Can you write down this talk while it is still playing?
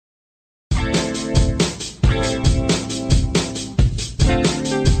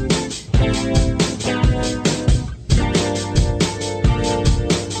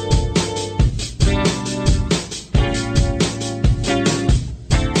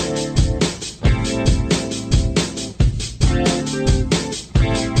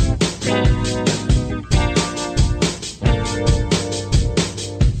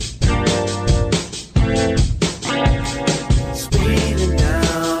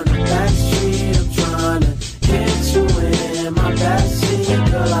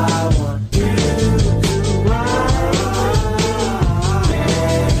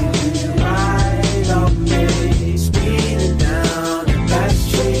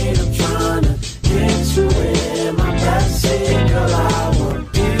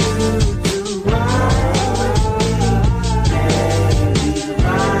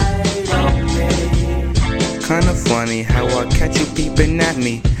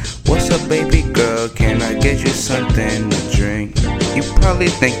What's up, baby girl? Can I get you something to drink? You probably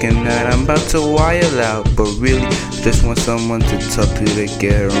thinking that I'm about to wild out, but really just want someone to talk to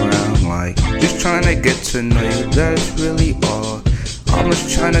get around. Like, just trying to get to know you, that's really all. I'm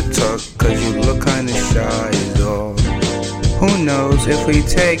just trying to talk cause you look kinda shy is all. Who knows, if we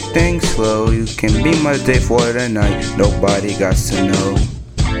take things slow, you can be my day for the night, nobody got to know.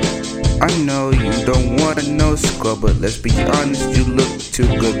 I know you don't want no scrub, but let's be honest, you look too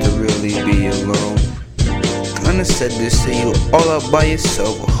good to really be alone. Kinda said this to you all up by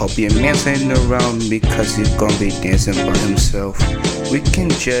yourself. I hope your man's ain't around because he's gonna be dancing by himself. We can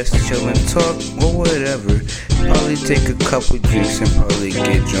just chill and talk or whatever. Probably take a couple drinks and probably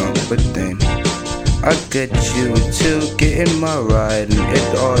get drunk, but then I get you to get in my ride, and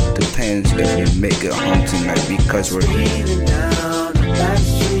it all depends if you make it home tonight because we're speeding down the back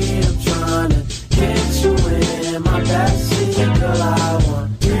street. I'm trying to get you in my backseat, girl. I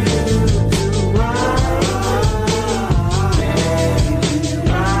want you to ride, baby,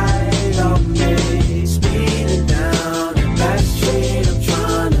 ride on me. Speeding down the back street. I'm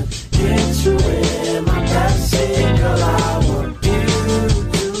trying to get you in my backseat, girl. I want you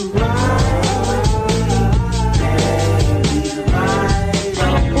to ride, baby, ride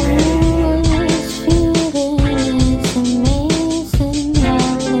on me. This feeling is amazing.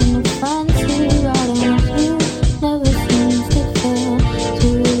 Out in the front seat, riding with you never seems to fail. To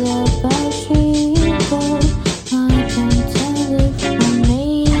the back street, though I can't tell if I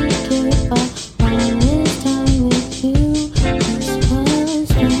make it, but all this time with you, this was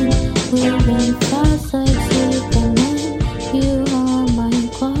when we've been fine.